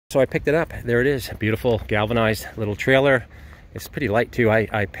So I picked it up. There it is, a beautiful galvanized little trailer. It's pretty light too.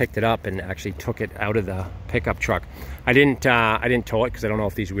 I picked it up and actually took it out of the pickup truck. I didn't tow it because I don't know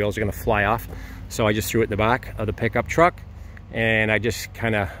if these wheels are going to fly off. So I just threw it in the back of the pickup truck, and I just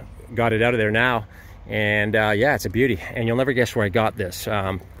kind of got it out of there now. And yeah, it's a beauty. And you'll never guess where I got this.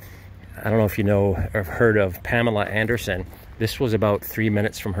 I don't know if you know or have heard of Pamela Anderson. This was about 3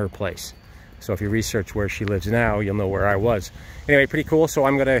 minutes from her place. So if you research where she lives now, you'll know where I was. Anyway, pretty cool. So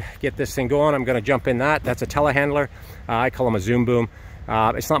I'm gonna get this thing going. I'm gonna jump in that. That's a telehandler. I call them a zoom boom.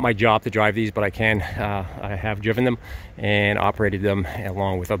 It's not my job to drive these, but I can. I have driven them and operated them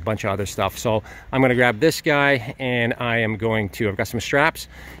along with a bunch of other stuff. So I'm gonna grab this guy, and I am going to, I've got some straps,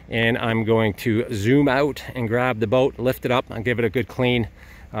 and I'm going to zoom out and grab the boat, lift it up, and give it a good clean,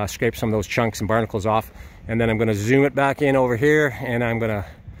 scrape some of those chunks and barnacles off. And then I'm gonna zoom it back in over here, and I'm gonna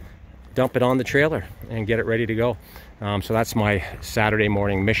dump it on the trailer and get it ready to go. So that's my Saturday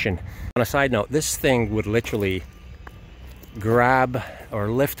morning mission. On a side note, this thing would literally grab or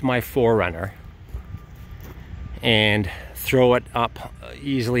lift my 4Runner and throw it up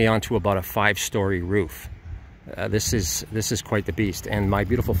easily onto about a 5-story roof. This is quite the beast, and my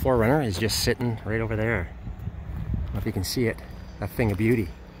beautiful 4Runner is just sitting right over there. I don't know if you can see it. That thing of beauty.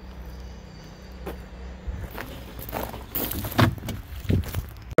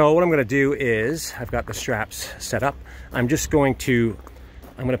 So what I'm going to do is, I've got the straps set up. I'm going to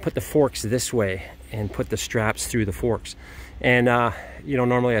put the forks this way and put the straps through the forks. And you know,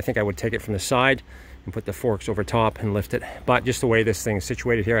 normally I think I would take it from the side and put the forks over top and lift it. But just the way this thing is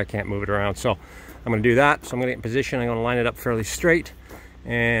situated here, I can't move it around. So I'm going to do that. So I'm going to get in position. I'm going to line it up fairly straight,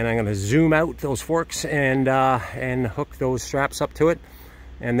 and I'm going to zoom out those forks and hook those straps up to it.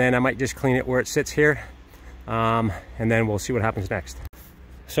 And then I might just clean it where it sits here, and then we'll see what happens next.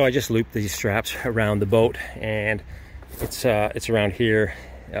 So I just looped these straps around the boat, and it's around here.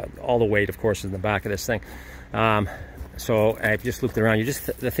 All the weight, of course, is in the back of this thing. So I've just looped it around.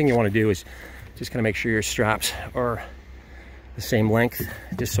 The thing you want to do is just kind of make sure your straps are the same length,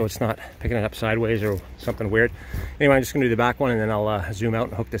 just so it's not picking it up sideways or something weird. Anyway, I'm just going to do the back one, and then I'll zoom out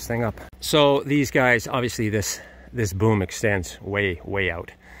and hook this thing up. So these guys, obviously, this boom extends way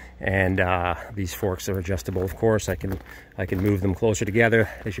out. And these forks are adjustable, of course. I can move them closer together.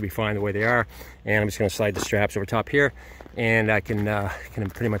 They should be fine the way they are. And I'm just going to slide the straps over top here, and I can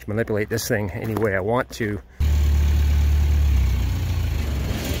pretty much manipulate this thing any way I want to.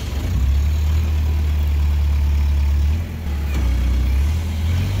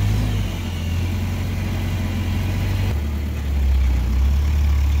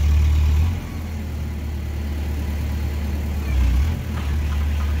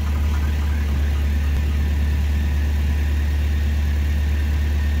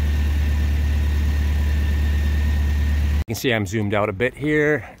 You can see I'm zoomed out a bit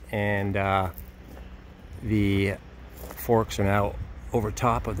here, and the forks are now over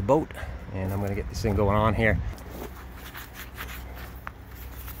top of the boat, and I'm going to get this thing going on here.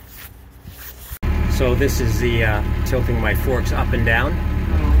 So this is the tilting my forks up and down,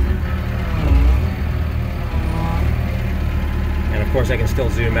 and of course I can still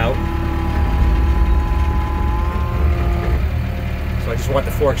zoom out. So I just want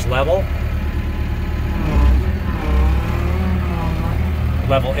the forks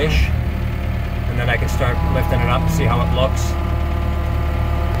level-ish, and then I can start lifting it up and see how it looks.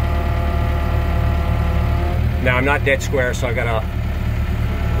 Now I'm not dead square, so I gotta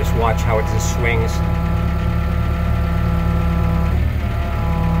just watch how it just swings.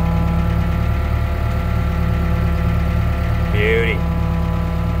 Beauty.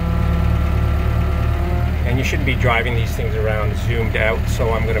 And you shouldn't be driving these things around zoomed out,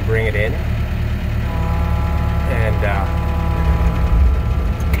 so I'm gonna bring it in, and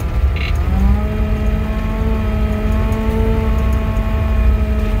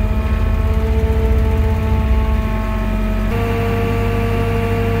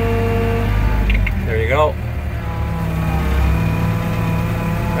go.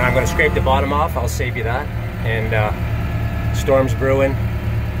 Now I'm going to scrape the bottom off. I'll save you that. And storm's brewing,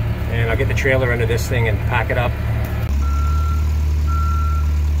 and I'll get the trailer under this thing and pack it up.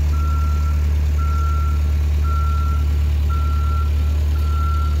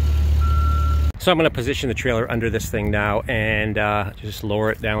 So I'm going to position the trailer under this thing now, and just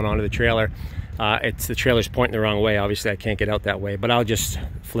lower it down onto the trailer. The trailer's pointing the wrong way. Obviously I can't get out that way, but I'll just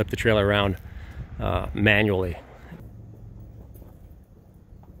flip the trailer around manually.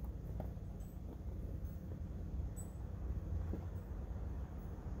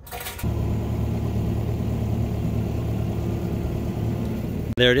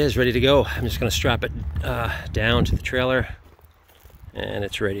 There it is, ready to go. I'm just going to strap it down to the trailer, and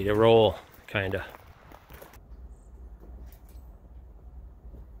it's ready to roll, kinda.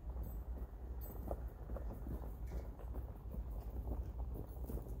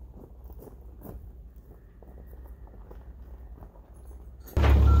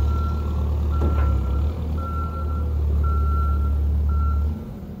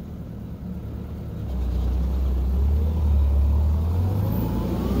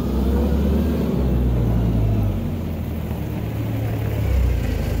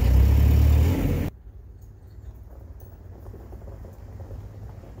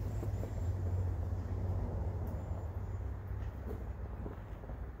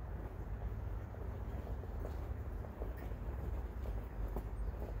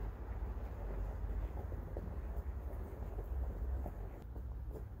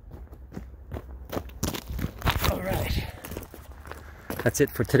 That's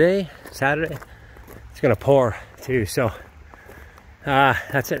it for today, Saturday. It's gonna pour too, so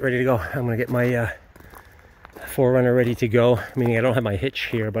that's it, ready to go. I'm gonna get my 4Runner ready to go, meaning I don't have my hitch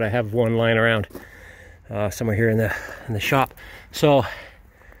here, but I have one lying around somewhere here in the shop. So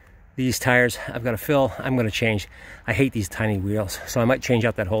these tires I've got to fill, I'm gonna change. I hate these tiny wheels, so I might change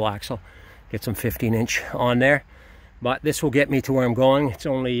out that whole axle, get some 15-inch on there. But this will get me to where I'm going. It's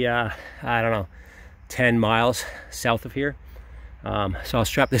only, I don't know, 10 miles south of here. So I'll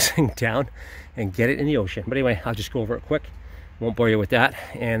strap this thing down and get it in the ocean. But anyway, I'll just go over it quick. Won't bore you with that.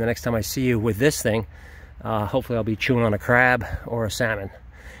 And the next time I see you with this thing, hopefully I'll be chewing on a crab or a salmon.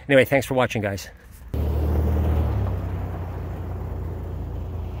 Anyway, thanks for watching, guys.